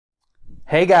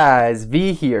Hey guys,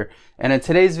 V here, and in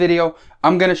today's video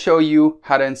I'm going to show you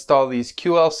how to install these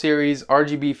QL series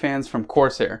RGB fans from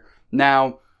Corsair.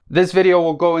 Now this video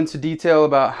will go into detail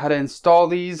about how to install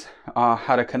these,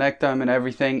 how to connect them and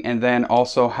everything, and then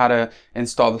also how to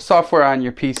install the software on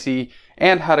your PC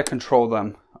and how to control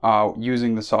them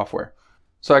using the software.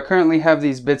 So I currently have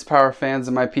these Bits Power fans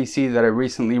in my PC that I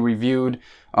recently reviewed.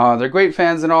 They're great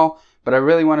fans and all, but I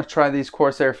really want to try these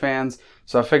Corsair fans,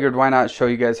 so I figured why not show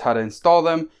you guys how to install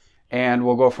them, and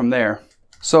we'll go from there.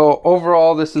 So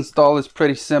overall, this install is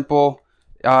pretty simple.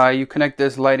 You connect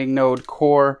this lighting node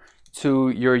core to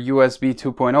your USB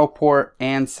 2.0 port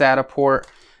and SATA port,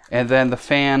 and then the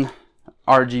fan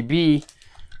RGB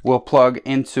will plug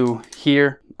into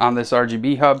here on this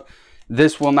RGB hub.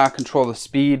 This will not control the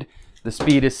speed. The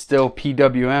speed is still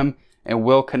PWM and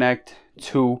will connect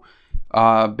to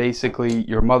basically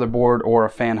your motherboard or a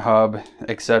fan hub,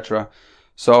 etc.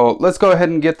 So let's go ahead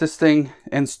and get this thing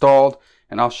installed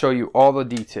and I'll show you all the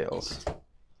details.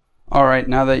 Alright,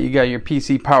 now that you got your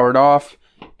PC powered off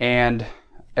and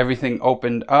everything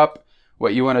opened up,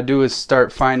 what you want to do is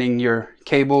start finding your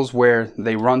cables where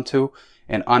they run to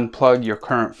and unplug your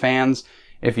current fans.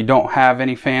 If you don't have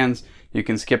any fans, you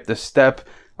can skip this step.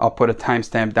 I'll put a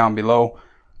timestamp down below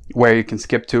where you can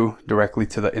skip to directly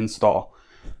to the install.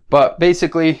 But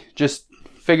basically, just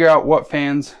figure out what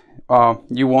fans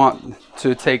you want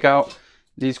to take out.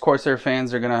 These Corsair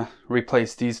fans are going to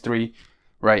replace these three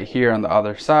right here on the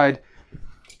other side.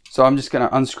 So I'm just going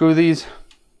to unscrew these,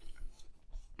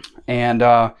 and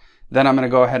then I'm going to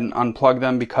go ahead and unplug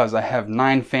them because I have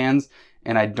 9 fans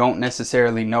and I don't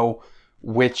necessarily know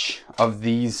which of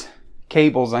these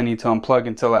cables I need to unplug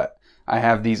until I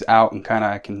have these out and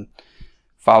I can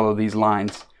follow these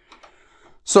lines.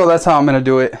 So that's how I'm going to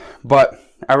do it, but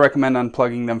I recommend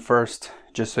unplugging them first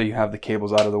just so you have the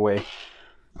cables out of the way.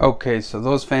 Okay, so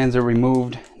those fans are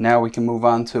removed. Now we can move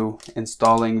on to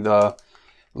installing the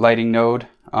lighting node.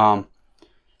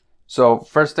 So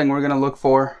first thing we're going to look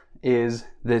for is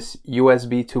this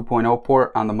USB 2.0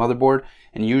 port on the motherboard,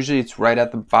 and usually it's right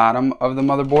at the bottom of the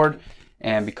motherboard,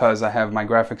 and because I have my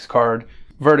graphics card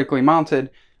vertically mounted,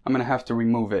 I'm going to have to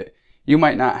remove it. You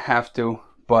might not have to,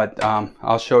 but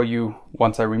I'll show you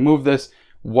once I remove this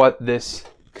what this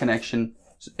connection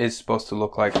is supposed to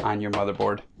look like on your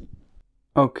motherboard.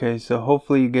 Okay, so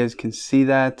hopefully you guys can see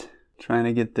that. Trying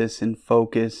to get this in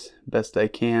focus best I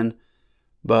can,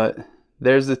 but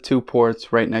there's the 2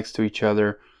 ports right next to each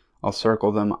other. I'll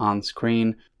circle them on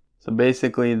screen. So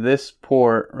basically this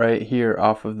port right here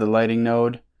off of the lighting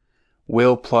node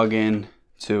will plug in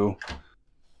to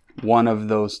one of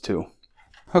those 2.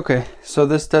 Okay, so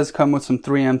this does come with some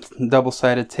 3M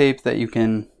double-sided tape that you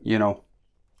can,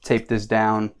 tape this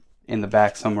down in the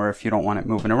back somewhere if you don't want it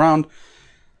moving around.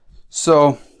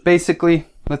 So basically,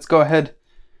 let's go ahead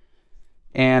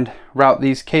and route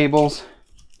these cables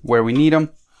where we need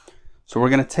them. So we're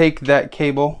going to take that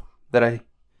cable that I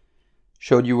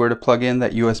showed you where to plug in,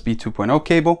 that USB 2.0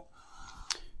 cable,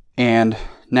 and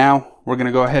now we're going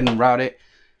to go ahead and route it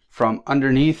from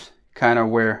underneath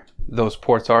where those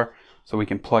ports are so we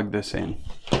can plug this in.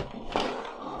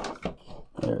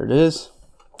 There it is.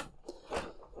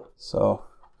 So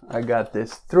I got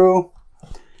this through.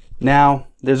 Now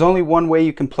there's only one way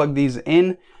you can plug these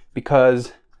in,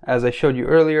 because as I showed you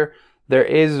earlier, there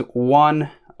is one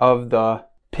of the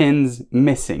pins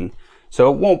missing,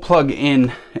 so it won't plug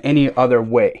in any other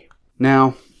way.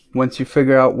 Now once you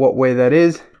figure out what way that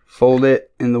is, fold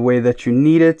it in the way that you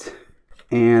need it,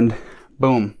 and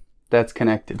boom, that's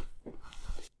connected.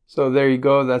 So there you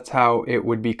go, that's how it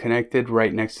would be connected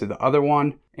right next to the other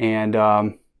one. And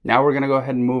now we're going to go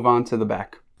ahead and move on to the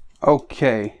back.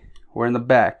 Okay, we're in the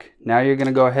back. Now you're going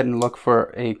to go ahead and look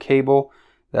for a cable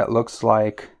that looks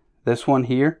like this one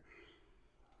here.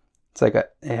 It's like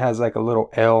it has like a little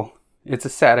L. It's a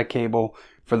SATA cable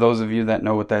for those of you that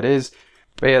know what that is.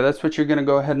 But yeah, that's what you're going to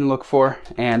go ahead and look for.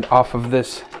 And off of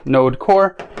this node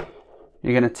core,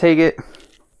 you're going to take it.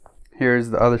 Here's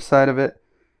the other side of it,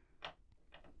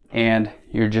 and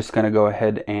you're just going to go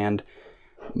ahead and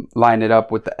line it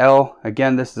up with the L.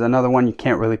 Again, this is another one you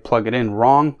can't really plug it in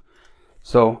wrong.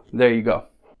 So there you go.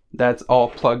 That's all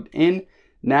plugged in.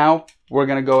 Now we're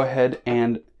going to go ahead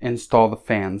and install the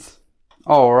fans.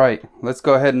 All right, let's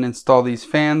go ahead and install these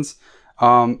fans.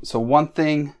 So one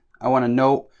thing I want to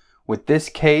note with this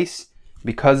case,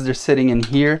 because they're sitting in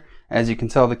here, as you can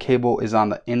tell, the cable is on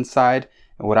the inside.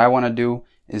 And what I want to do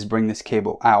is bring this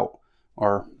cable out,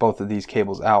 or both of these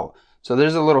cables out. So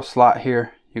there's a little slot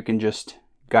here. You can just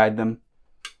guide them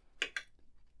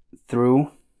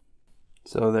through.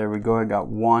 So there we go, I got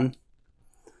one.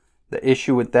 The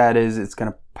issue with that is it's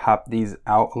going to pop these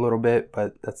out a little bit,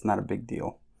 but that's not a big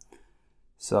deal.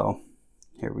 So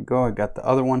here we go, I got the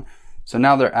other one. So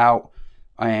now they're out,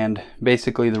 and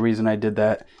basically the reason I did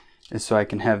that is so I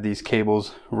can have these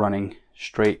cables running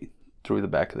straight through the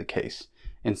back of the case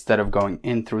instead of going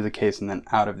in through the case and then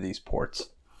out of these ports.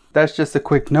 That's just a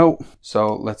quick note.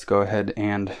 So let's go ahead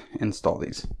and install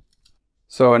these.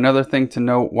 So another thing to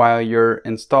note while you're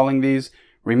installing these,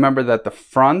 remember that the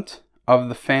front of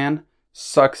the fan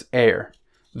sucks air.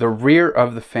 The rear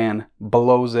of the fan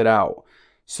blows it out.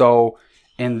 So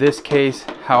in this case,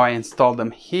 how I installed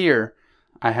them here,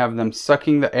 I have them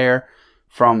sucking the air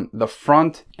from the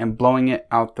front and blowing it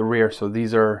out the rear. So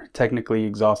these are technically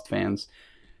exhaust fans.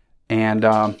 And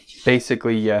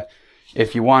basically, yeah,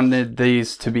 if you wanted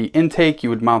these to be intake, you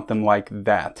would mount them like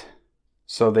that.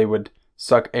 So they would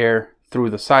suck air through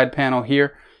the side panel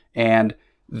here, and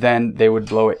then they would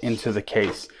blow it into the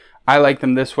case. I like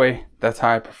them this way. That's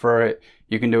how I prefer it.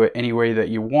 You can do it any way that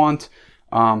you want.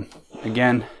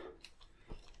 Again,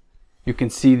 you can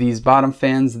see these bottom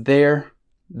fans there.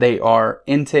 They are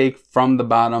intake from the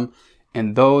bottom,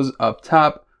 and those up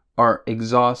top are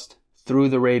exhaust through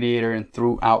the radiator and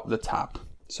throughout the top.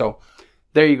 So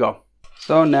there you go.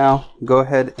 So now go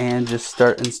ahead and just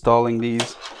start installing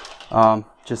these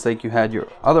just like you had your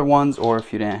other ones, or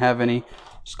if you didn't have any,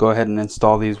 just go ahead and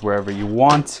install these wherever you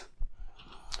want.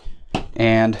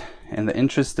 And in the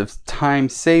interest of time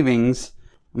savings,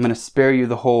 I'm going to spare you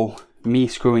the whole me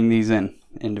screwing these in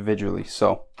individually.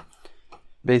 So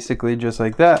basically just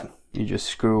like that, you just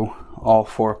screw all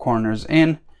four corners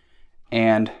in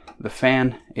and the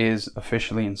fan is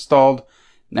officially installed.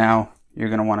 Now you're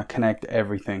going to want to connect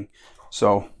everything.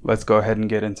 So let's go ahead and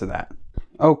get into that.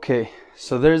 Okay,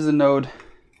 so there's the node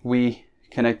we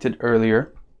connected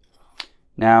earlier.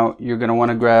 Now you're going to want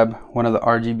to grab one of the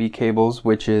RGB cables,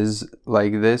 which is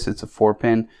like this. It's a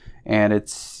 4-pin and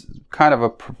it's kind of a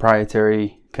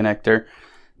proprietary connector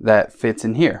that fits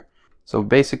in here. So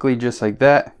basically just like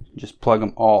that, just plug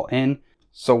them all in.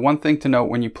 So one thing to note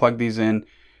when you plug these in,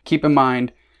 keep in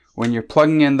mind when you're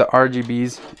plugging in the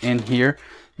RGBs in here,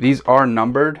 these are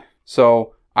numbered.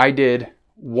 So I did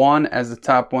 1 as the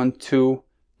top one, 2,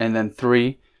 and then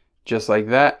 3, just like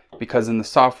that, because in the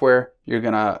software you're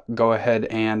gonna go ahead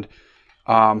and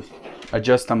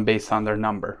adjust them based on their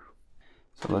number.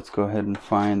 So let's go ahead and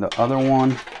find the other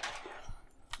one,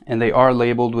 and they are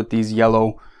labeled with these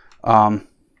yellow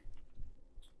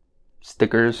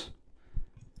stickers,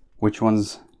 which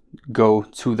ones go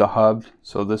to the hub.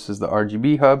 So this is the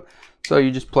RGB hub. So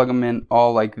you just plug them in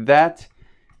all like that,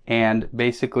 and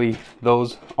basically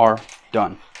those are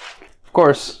done. Of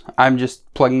course, I'm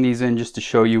just plugging these in just to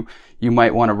show you. You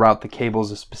might want to route the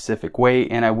cables a specific way,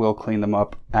 and I will clean them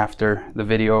up after the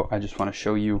video. I just want to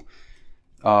show you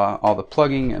all the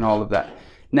plugging and all of that.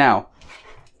 Now,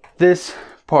 this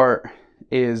part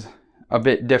is a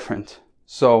bit different.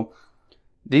 So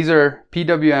these are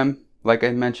PWM, like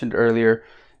I mentioned earlier.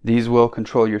 These will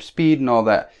control your speed and all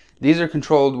that. These are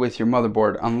controlled with your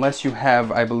motherboard. Unless you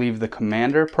have, I believe, the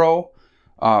Commander Pro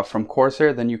from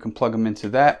Corsair, then you can plug them into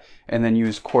that and then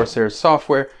use Corsair's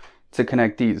software to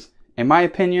connect these. In my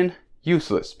opinion,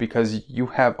 useless, because you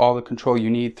have all the control you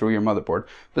need through your motherboard.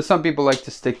 But some people like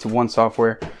to stick to one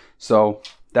software, so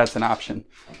that's an option.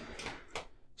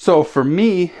 So for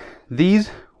me, these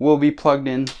will be plugged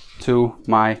in to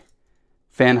my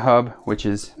fan hub, which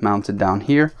is mounted down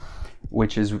here,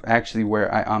 which is actually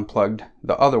where I unplugged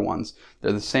the other ones.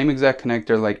 They're the same exact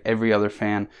connector like every other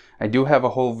fan. I do have a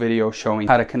whole video showing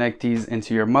how to connect these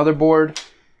into your motherboard,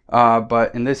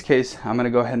 but in this case, I'm going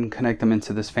to go ahead and connect them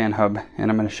into this fan hub,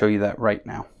 and I'm going to show you that right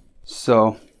now.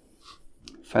 So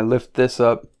if I lift this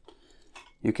up,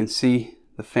 you can see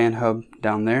the fan hub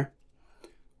down there.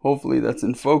 Hopefully that's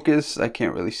in focus. I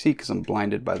can't really see because I'm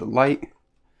blinded by the light.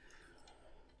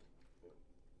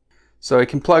 So I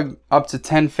can plug up to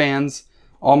 10 fans.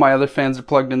 All my other fans are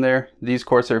plugged in there. These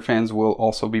Corsair fans will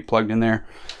also be plugged in there.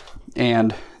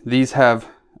 And these have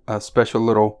a special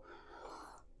little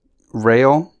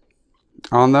rail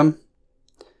on them.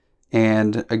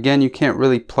 And again, you can't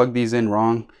really plug these in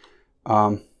wrong.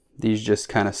 These just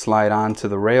kind of slide onto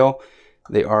the rail.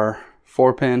 They are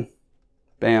 4-pin,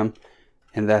 bam,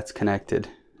 and that's connected.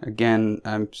 Again,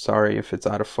 I'm sorry if it's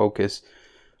out of focus,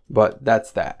 but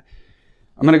that's that.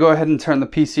 I'm going to go ahead and turn the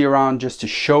PC around just to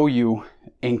show you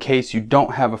in case you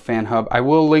don't have a fan hub. I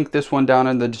will link this one down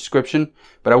in the description,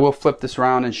 but I will flip this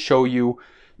around and show you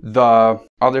the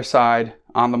other side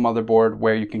on the motherboard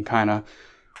where you can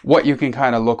what you can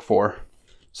kind of look for.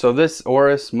 So this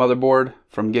Aorus motherboard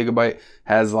from Gigabyte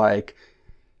has like,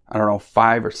 I don't know,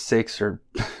 5 or 6 or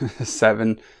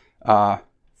 7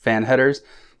 fan headers.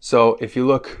 So if you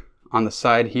look on the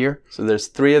side here, so there's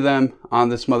 3 of them on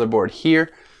this motherboard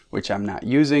here, which I'm not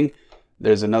using.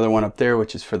 There's another one up there,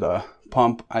 which is for the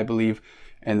pump, I believe.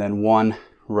 And then one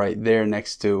right there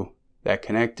next to that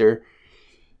connector.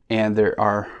 And there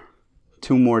are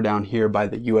 2 more down here by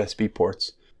the USB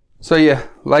ports. So yeah,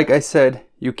 like I said,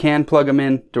 you can plug them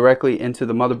in directly into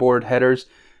the motherboard headers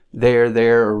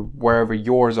there, or wherever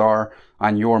yours are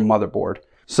on your motherboard.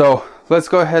 So let's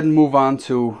go ahead and move on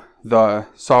to the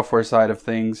software side of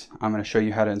things. I'm going to show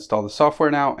you how to install the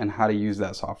software now and how to use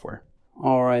that software.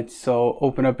 Alright, so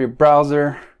open up your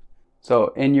browser. So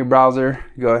in your browser,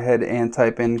 go ahead and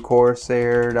type in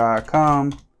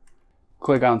Corsair.com.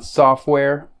 Click on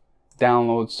software,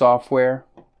 download software,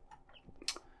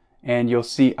 and you'll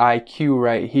see iCUE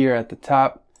right here at the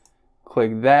top.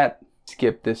 Click that,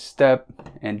 skip this step,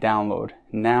 and download.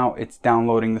 Now it's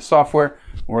downloading the software.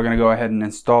 We're going to go ahead and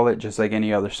install it just like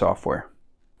any other software.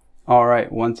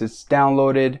 Alright, once it's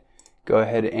downloaded, go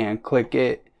ahead and click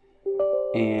it,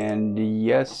 and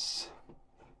yes.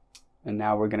 And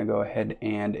now we're going to go ahead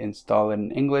and install it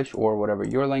in English or whatever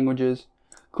your language is.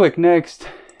 Click next.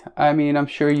 I mean, I'm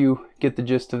sure you get the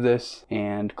gist of this,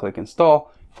 and click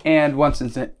install. And once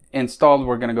it's installed,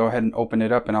 we're going to go ahead and open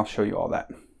it up, and I'll show you all that.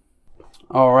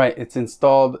 Alright, it's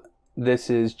installed.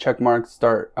 This is checkmark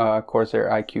start Corsair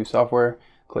iCUE software.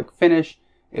 Click finish.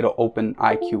 It'll open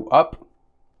iCUE up.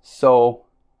 So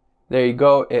there you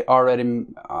go. It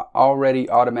already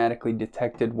automatically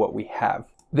detected what we have.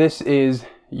 This is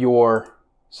your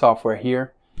software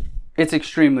here. It's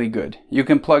extremely good. You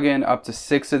can plug in up to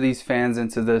 6 of these fans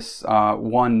into this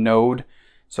one node.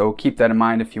 So keep that in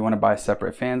mind if you want to buy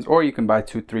separate fans, or you can buy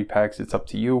 2-3 packs. It's up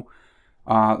to you.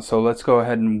 So let's go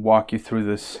ahead and walk you through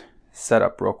this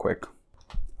setup real quick.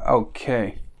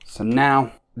 Okay, so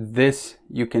now this,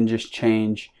 you can just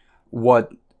change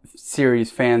what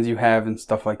series fans you have and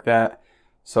stuff like that.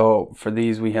 So for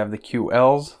these, we have the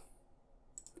QLs,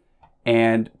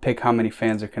 and pick how many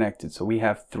fans are connected. So we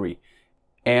have 3.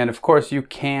 And of course you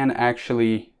can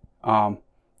actually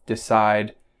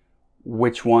decide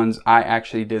which ones. I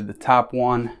actually did the top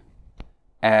one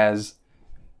as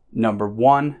number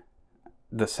 1,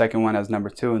 the second one as number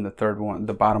 2, and the third one,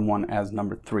 the bottom one, as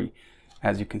number 3.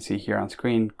 As you can see here on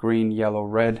screen, green, yellow,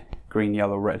 red, green,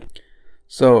 yellow, red.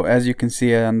 So as you can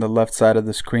see on the left side of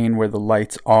the screen where the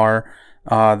lights are,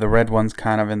 the red one's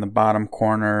kind of in the bottom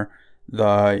corner.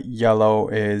 The yellow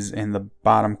is in the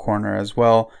bottom corner as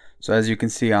well. So as you can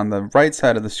see on the right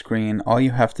side of the screen, all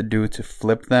you have to do to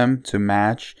flip them to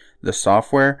match the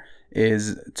software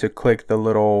is to click the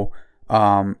little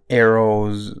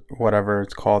arrows, whatever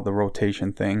it's called, the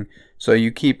rotation thing. So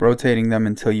you keep rotating them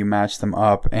until you match them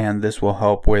up, and this will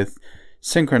help with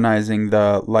synchronizing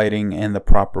the lighting in the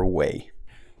proper way.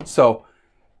 So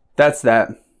that's that.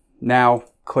 Now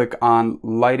click on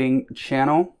lighting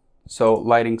channel. So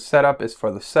lighting setup is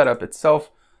for the setup itself,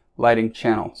 lighting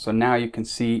channel. So now you can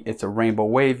see it's a rainbow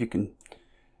wave. You can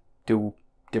do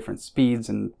different speeds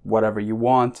and whatever you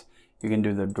want. You can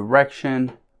do the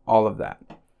direction, all of that.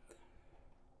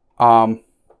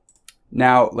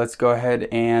 Now let's go ahead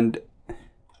and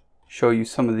show you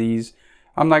some of these.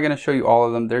 I'm not going to show you all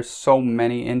of them. There's so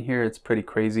many in here, it's pretty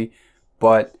crazy.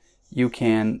 But you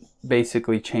can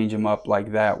basically change them up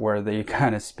like that, where they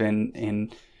kind of spin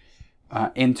in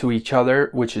into each other,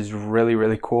 which is really,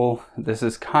 really cool. This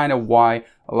is kind of why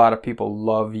a lot of people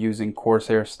love using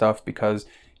Corsair stuff, because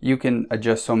you can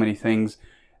adjust so many things.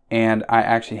 And I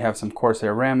actually have some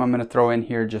Corsair RAM I'm going to throw in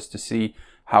here just to see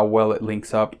how well it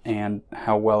links up and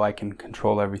how well I can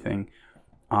control everything.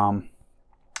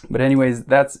 But anyways,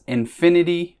 that's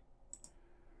infinity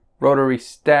rotary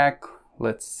stack.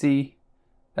 Let's see.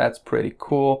 That's pretty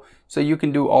cool. So you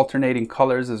can do alternating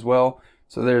colors as well.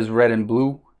 So there's red and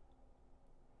blue.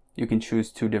 You can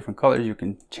choose 2 different colors. You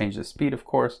can change the speed, of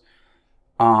course.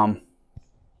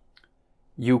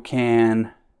 You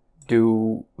can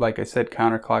do, like I said,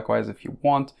 counterclockwise if you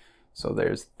want. So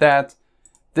there's that.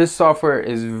 This software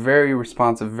is very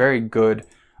responsive, very good.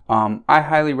 I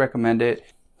highly recommend it.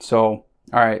 So,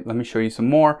 all right, let me show you some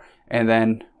more, and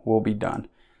then we'll be done.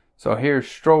 So here's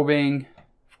strobing.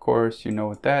 Of course, you know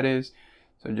what that is.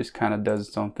 So it just kind of does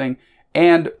its own thing.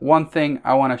 And one thing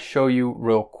I want to show you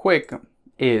real quick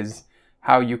is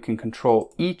how you can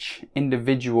control each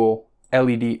individual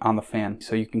LED on the fan.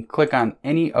 So you can click on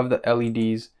any of the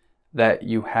LEDs that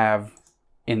you have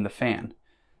in the fan,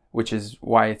 which is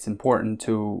why it's important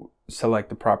to select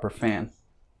the proper fan.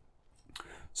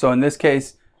 So in this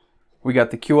case, we got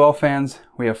the QL fans.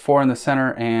 We have 4 in the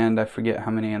center, and I forget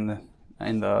how many in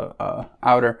the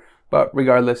outer. But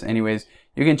regardless, anyways,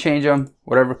 you can change them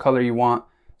whatever color you want.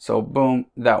 So boom,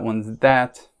 that one's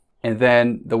that. And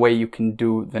then the way you can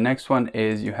do the next one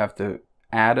is you have to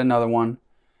add another one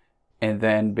and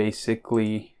then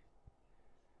basically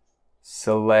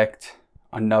select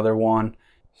another one.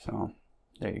 So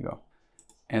there you go.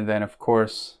 And then of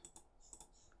course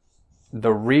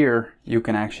the rear you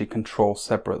can actually control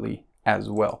separately as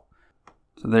well.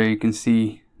 So there you can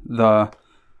see the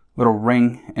little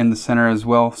ring in the center as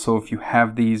well. So if you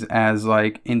have these as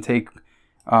like intake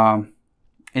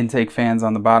fans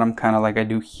on the bottom, kind of like I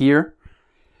do here,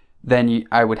 then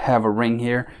I would have a ring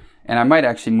here, and I might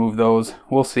actually move those.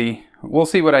 We'll see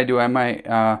what I do. I might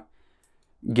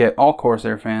get all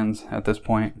Corsair fans at this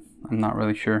point. I'm not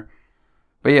really sure,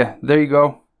 but yeah, there you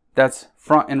go. That's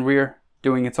front and rear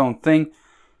doing its own thing.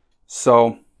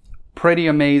 So pretty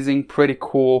amazing, pretty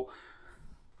cool.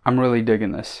 I'm really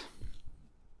digging this.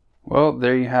 Well,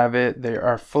 there you have it. They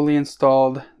are fully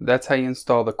installed. That's how you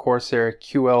install the Corsair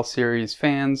QL series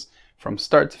fans from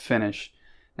start to finish.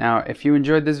 Now, if you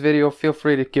enjoyed this video, feel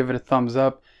free to give it a thumbs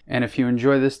up. And if you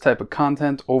enjoy this type of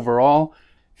content overall,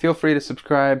 feel free to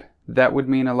subscribe. That would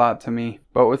mean a lot to me.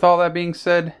 But with all that being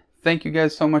said, thank you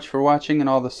guys so much for watching and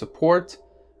all the support.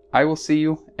 I will see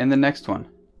you in the next one.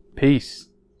 Peace.